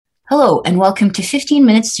Hello, and welcome to 15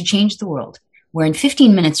 Minutes to Change the World, where in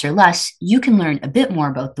 15 minutes or less, you can learn a bit more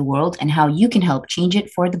about the world and how you can help change it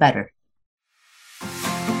for the better.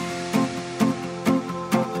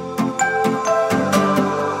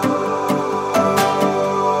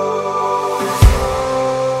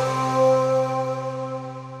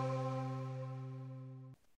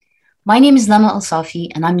 My name is Lama Al-Safi,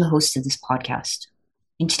 and I'm the host of this podcast.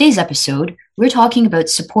 In today's episode, we're talking about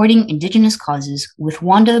supporting Indigenous causes with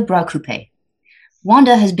Wanda Bra-Coupe.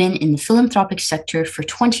 Wanda has been in the philanthropic sector for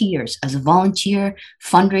 20 years as a volunteer,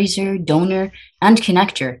 fundraiser, donor, and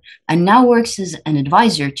connector, and now works as an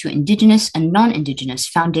advisor to Indigenous and non-Indigenous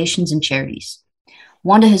foundations and charities.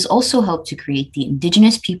 Wanda has also helped to create the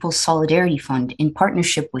Indigenous Peoples Solidarity Fund in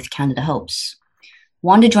partnership with Canada Helps.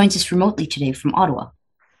 Wanda joins us remotely today from Ottawa.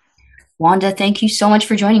 Wanda, thank you so much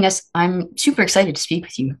for joining us. I'm super excited to speak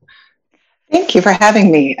with you. Thank you for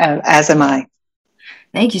having me, as am I.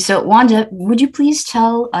 Thank you. So, Wanda, would you please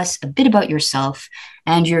tell us a bit about yourself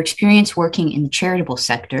and your experience working in the charitable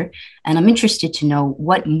sector? And I'm interested to know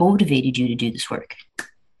what motivated you to do this work.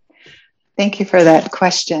 Thank you for that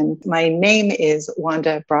question. My name is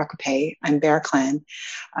Wanda Bra-Coupe. I'm Bear Clan,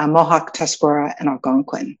 Mohawk, Tuscarora, and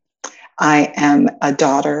Algonquin. I am a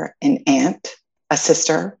daughter, an aunt, a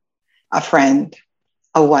sister, a friend,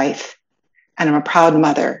 a wife, and I'm a proud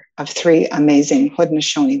mother of 3 amazing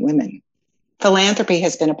Haudenosaunee women. Philanthropy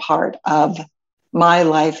has been a part of my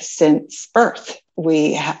life since birth.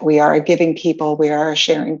 We are a giving people. We are a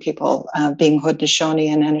sharing people. Being Haudenosaunee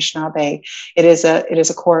and Anishinaabe, it is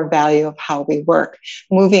a core value of how we work.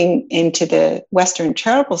 Moving into the Western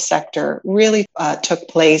charitable sector really took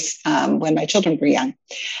place when my children were young,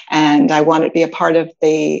 and I wanted to be a part of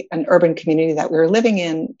an urban community that we were living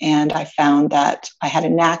in. And I found that I had a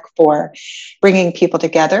knack for bringing people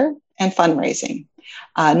together and fundraising.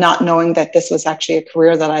 Not knowing that this was actually a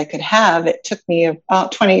career that I could have, it took me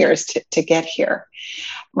about 20 years to get here.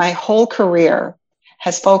 My whole career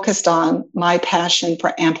has focused on my passion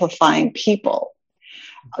for amplifying people,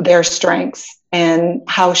 their strengths, and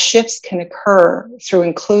how shifts can occur through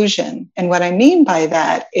inclusion. And what I mean by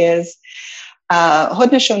that is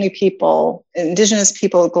Haudenosaunee people, Indigenous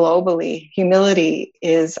people globally, humility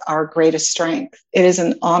is our greatest strength. It is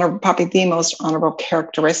probably the most honorable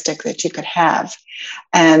characteristic that you could have.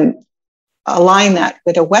 And align that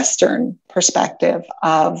with a Western perspective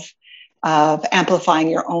of amplifying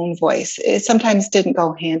your own voice. It sometimes didn't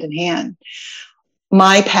go hand in hand.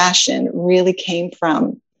 My passion really came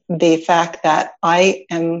from the fact that I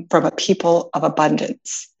am from a people of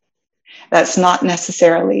abundance. That's not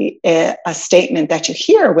necessarily a statement that you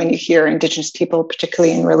hear when you hear Indigenous people,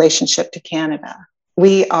 particularly in relationship to Canada.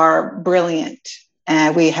 We are brilliant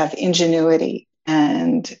and we have ingenuity,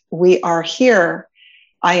 and we are here.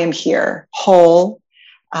 I am here whole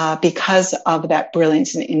because of that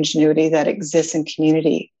brilliance and ingenuity that exists in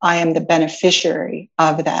community. I am the beneficiary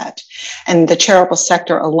of that. And the charitable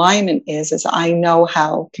sector alignment is I know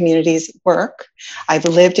how communities work. I've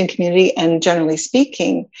lived in community, and generally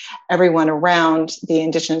speaking, everyone around the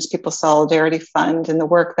Indigenous Peoples Solidarity Fund and the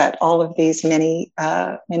work that all of these many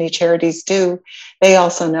charities do, they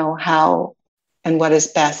also know how and what is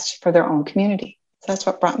best for their own community. So that's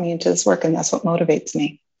what brought me into this work, and that's what motivates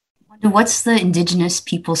me. What's the Indigenous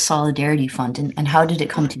Peoples Solidarity Fund, and how did it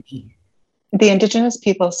come to be? The Indigenous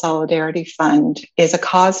Peoples Solidarity Fund is a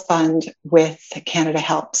cause fund with Canada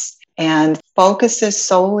Helps and focuses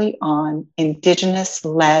solely on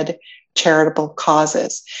Indigenous-led charitable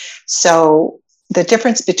causes. So the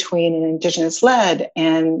difference between an Indigenous-led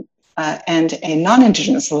and a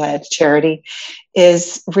non-Indigenous-led charity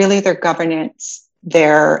is really their governance,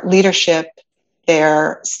 their leadership,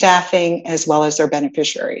 their staffing, as well as their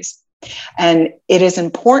beneficiaries. And it is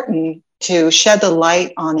important to shed the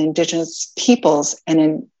light on Indigenous peoples and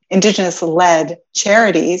in Indigenous-led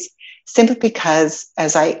charities, simply because,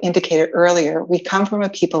 as I indicated earlier, we come from a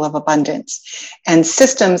people of abundance, and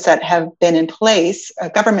systems that have been in place,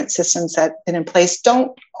 government systems that have been in place,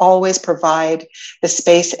 don't always provide the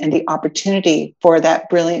space and the opportunity for that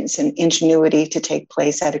brilliance and ingenuity to take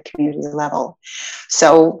place at a community level.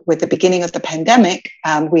 So with the beginning of the pandemic,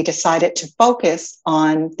 we decided to focus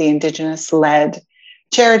on the Indigenous-led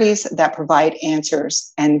charities that provide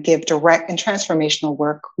answers and give direct and transformational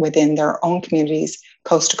work within their own communities,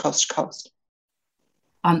 coast to coast to coast.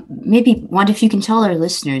 Maybe, Wanda, if you can tell our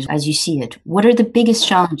listeners, as you see it, what are the biggest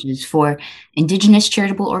challenges for Indigenous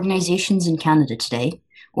charitable organizations in Canada today,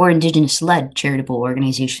 or Indigenous-led charitable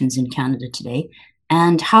organizations in Canada today,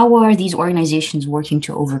 and how are these organizations working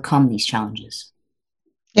to overcome these challenges?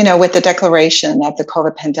 With the declaration of the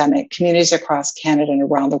COVID pandemic, communities across Canada and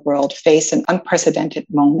around the world face an unprecedented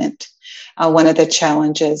moment. One of the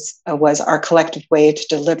challenges was our collective way to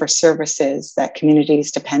deliver services that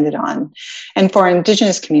communities depended on. And for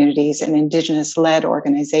Indigenous communities and Indigenous-led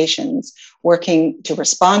organizations working to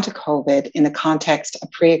respond to COVID in the context of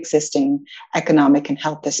pre-existing economic and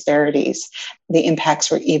health disparities, the impacts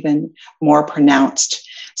were even more pronounced.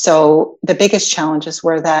 So the biggest challenges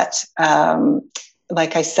were that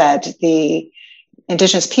like I said, the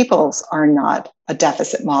Indigenous peoples are not a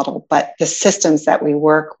deficit model, but the systems that we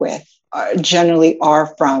work with generally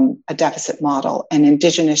are from a deficit model. And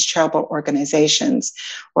Indigenous charitable organizations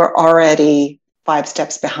were already 5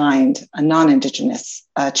 steps behind a non-Indigenous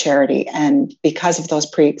charity. And because of those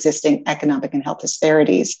pre-existing economic and health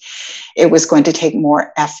disparities, it was going to take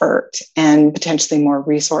more effort and potentially more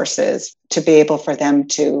resources to be able for them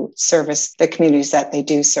to service the communities that they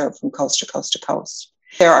do serve from coast to coast to coast.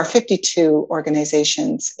 There are 52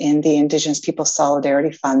 organizations in the Indigenous Peoples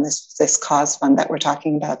Solidarity Fund, this cause fund that we're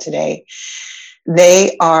talking about today.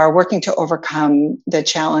 They are working to overcome the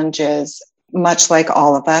challenges, much like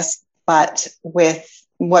all of us, but with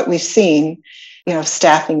what we've seen,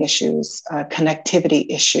 staffing issues, connectivity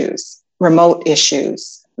issues, remote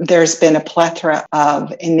issues. There's been a plethora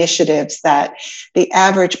of initiatives that the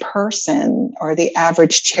average person or the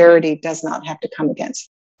average charity does not have to come against.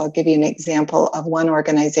 I'll give you an example of one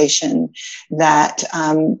organization that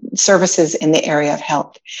services in the area of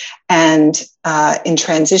health. And in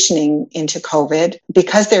transitioning into COVID,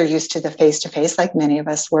 because they're used to the face-to-face, like many of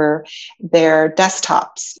us were, their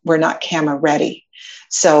desktops were not camera ready.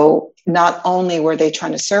 So not only were they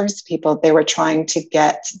trying to service people, they were trying to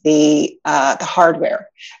get the hardware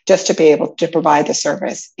just to be able to provide the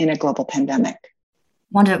service in a global pandemic.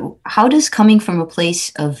 Wanda, how does coming from a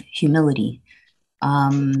place of humility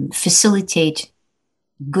facilitate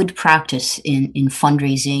good practice in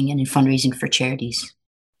fundraising and in fundraising for charities?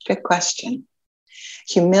 Good question.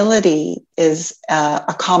 Humility is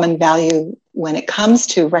a common value when it comes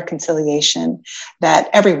to reconciliation that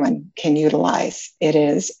everyone can utilize. It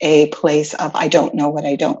is a place of, I don't know what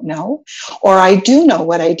I don't know, or I do know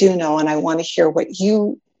what I do know, and I want to hear what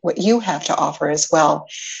you have to offer as well.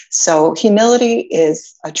 So humility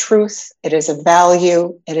is a truth. It is a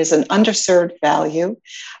value. It is an underserved value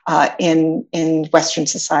in Western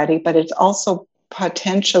society, but it's also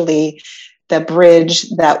potentially the bridge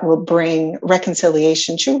that will bring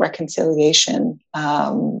true reconciliation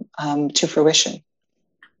to fruition.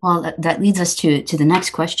 Well, that leads us to the next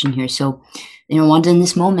question here. So, Wanda, in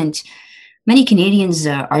this moment, many Canadians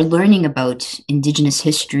are learning about Indigenous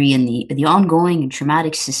history and the ongoing and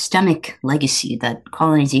traumatic systemic legacy that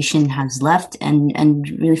colonization has left and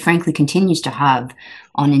really frankly continues to have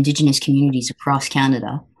on Indigenous communities across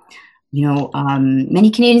Canada.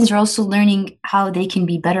 Many Canadians are also learning how they can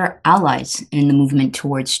be better allies in the movement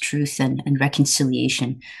towards truth and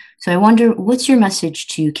reconciliation. So I wonder, what's your message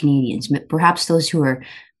to Canadians, perhaps those who are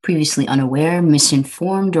previously unaware,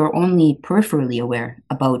 misinformed, or only peripherally aware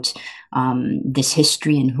about this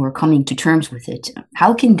history and who are coming to terms with it?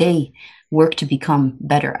 How can they work to become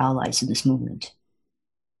better allies in this movement?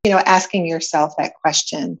 Asking yourself that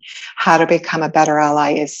question, how to become a better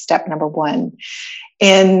ally, is step number one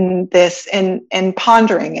in this, and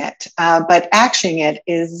pondering it, but actioning it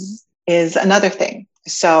is another thing.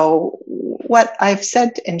 So what I've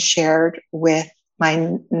said and shared with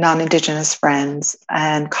my non-Indigenous friends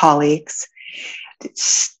and colleagues,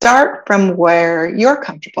 start from where you're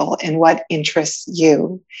comfortable and what interests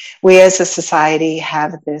you. We as a society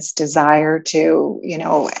have this desire to,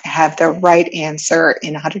 have the right answer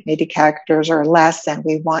in 180 characters or less, and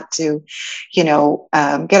we want to,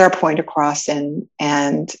 get our point across and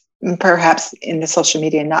perhaps in the social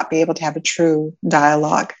media not be able to have a true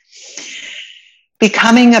dialogue.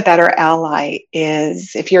 Becoming a better ally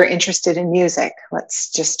is, if you're interested in music,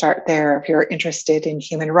 let's just start there. If you're interested in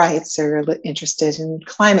human rights, or you're interested in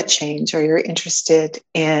climate change, or you're interested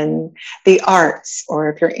in the arts,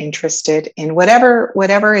 or if you're interested in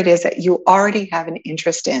whatever it is that you already have an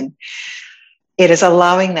interest in, it is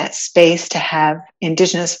allowing that space to have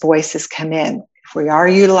Indigenous voices come in. If we are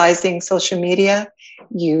utilizing social media,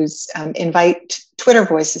 invite Twitter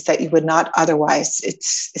voices that you would not otherwise.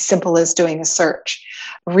 It's as simple as doing a search,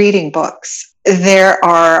 reading books. There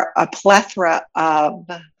are a plethora of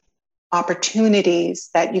opportunities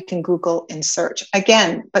that you can Google and search.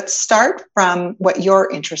 Again, but start from what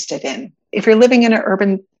you're interested in. If you're living in an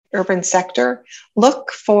urban urban sector,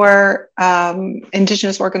 look for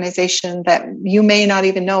Indigenous organization that you may not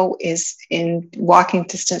even know is in walking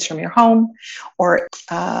distance from your home or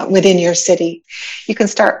within your city. You can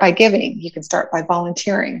start by giving. You can start by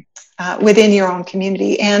volunteering within your own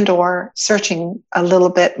community and or searching a little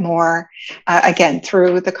bit more, again,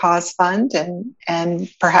 through the Cause Fund and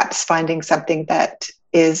perhaps finding something that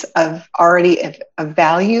is of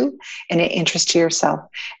value and an interest to yourself,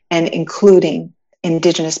 and including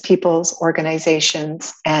Indigenous peoples,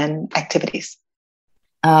 organizations, and activities.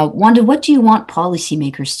 Wanda, what do you want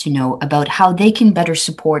policymakers to know about how they can better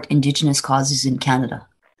support Indigenous causes in Canada?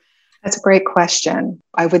 That's a great question.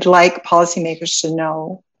 I would like policymakers to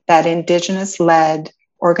know that Indigenous-led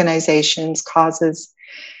organizations, causes,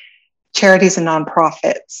 charities, and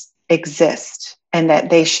nonprofits exist, and that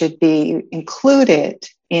they should be included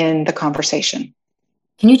in the conversation.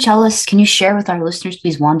 Can you share with our listeners,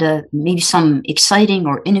 please, Wanda, maybe some exciting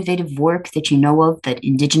or innovative work that you know of that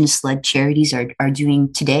Indigenous-led charities are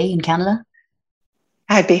doing today in Canada?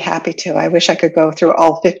 I'd be happy to. I wish I could go through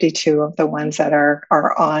all 52 of the ones that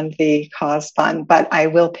are on the Cause Fund, but I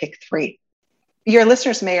will pick 3. Your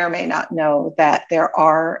listeners may or may not know that there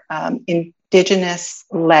are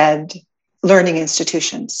Indigenous-led learning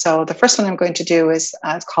institutions. So the first one I'm going to do is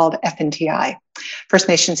it's called FNTI, First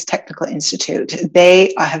Nations Technical Institute.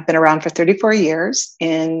 They have been around for 34 years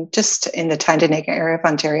in the Tyendinaga area of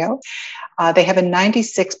Ontario. They have a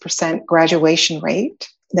 96% graduation rate.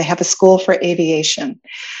 They have a school for aviation.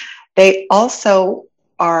 They also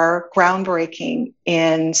are groundbreaking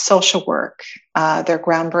in social work. They're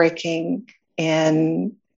groundbreaking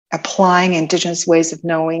in applying Indigenous ways of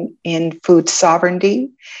knowing in food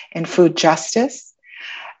sovereignty and food justice.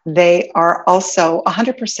 They are also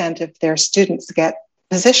 100% of their students get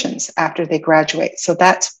positions after they graduate. So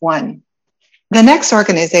that's one. The next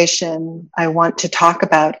organization I want to talk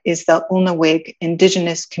about is the Ulnawig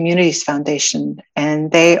Indigenous Communities Foundation,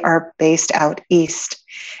 and they are based out east.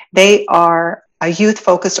 They are a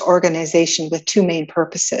youth-focused organization with 2 main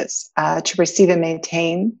purposes: to receive and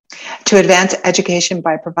maintain, to advance education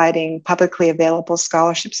by providing publicly available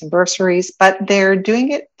scholarships and bursaries, but they're doing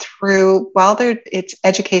it through, it's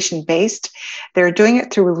education-based, they're doing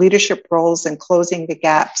it through leadership roles and closing the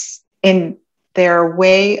gaps in their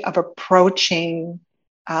way of approaching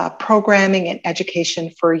programming and education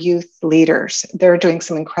for youth leaders. They're doing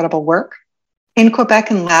some incredible work. In Quebec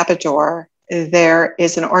and Labrador, there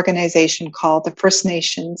is an organization called the First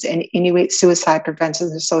Nations and Inuit Suicide Prevention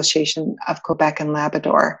Association of Quebec and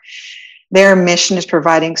Labrador. Their mission is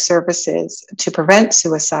providing services to prevent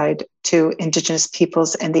suicide to Indigenous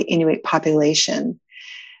peoples and the Inuit population.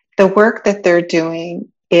 The work that they're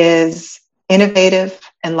doing is innovative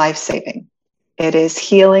and life-saving. It is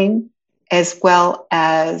healing as well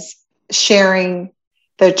as sharing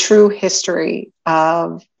the true history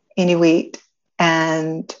of Inuit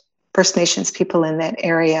and First Nations people in that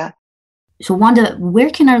area. So, Wanda, where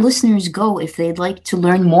can our listeners go if they'd like to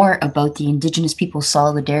learn more about the Indigenous Peoples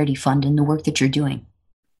Solidarity Fund and the work that you're doing?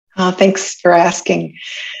 Thanks for asking.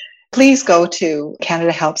 Please go to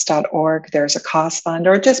CanadaHelps.org. There's a Cause Fund,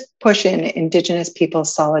 or just push in Indigenous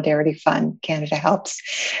Peoples Solidarity Fund, Canada Helps.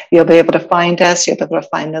 You'll be able to find us. You'll be able to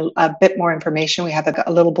find a bit more information. We have a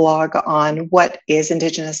little blog on what is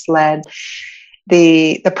Indigenous-led.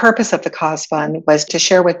 The purpose of the Cause Fund was to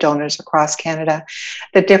share with donors across Canada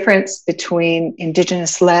the difference between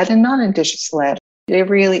Indigenous-led and non-Indigenous-led. It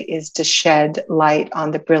really is to shed light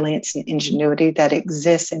on the brilliance and ingenuity that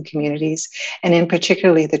exists in communities, and in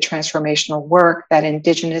particularly the transformational work that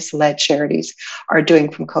Indigenous-led charities are doing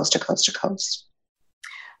from coast to coast to coast.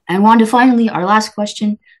 And Wanda, finally, our last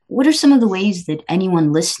question. What are some of the ways that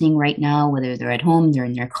anyone listening right now, whether they're at home, they're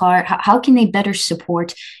in their car, how can they better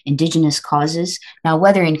support Indigenous causes, now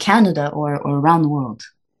whether in Canada or around the world?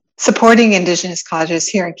 Supporting Indigenous causes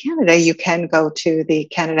here in Canada, you can go to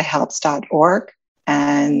the CanadaHelps.org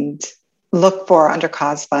and look for, under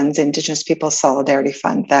Cause Funds, Indigenous Peoples Solidarity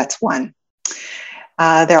Fund. That's one.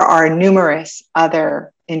 There are numerous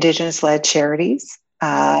other Indigenous-led charities.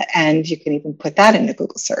 And you can even put that in the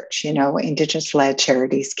Google search, Indigenous-led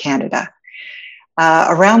charities Canada.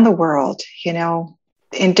 Around the world,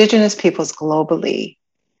 Indigenous peoples globally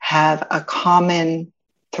have a common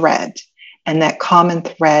thread, and that common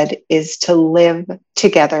thread is to live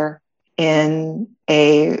together in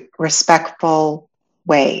a respectful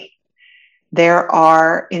way. There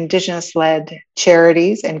are Indigenous-led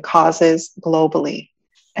charities and causes globally.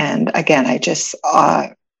 And again, I just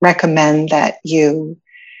recommend that you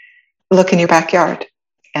look in your backyard.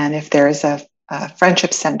 And if there is a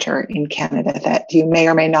friendship center in Canada that you may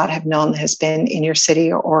or may not have known has been in your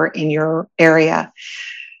city or in your area,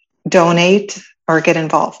 donate or get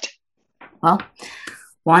involved. Well,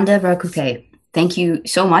 Wanda Brakupe, thank you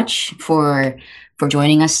so much for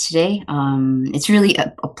joining us today. It's really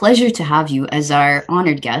a pleasure to have you as our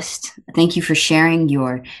honored guest. Thank you for sharing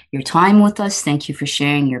your time with us. Thank you for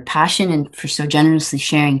sharing your passion and for so generously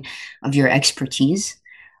sharing of your expertise.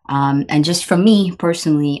 And just from me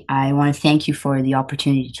personally, I want to thank you for the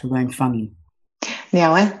opportunity to learn from you.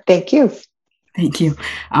 Niawa, thank you. Thank you.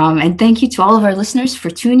 And thank you to all of our listeners for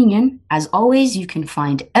tuning in. As always, you can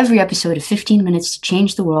find every episode of 15 Minutes to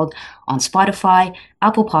Change the World on Spotify,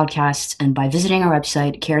 Apple Podcasts, and by visiting our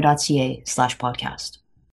website, care.ca/podcast.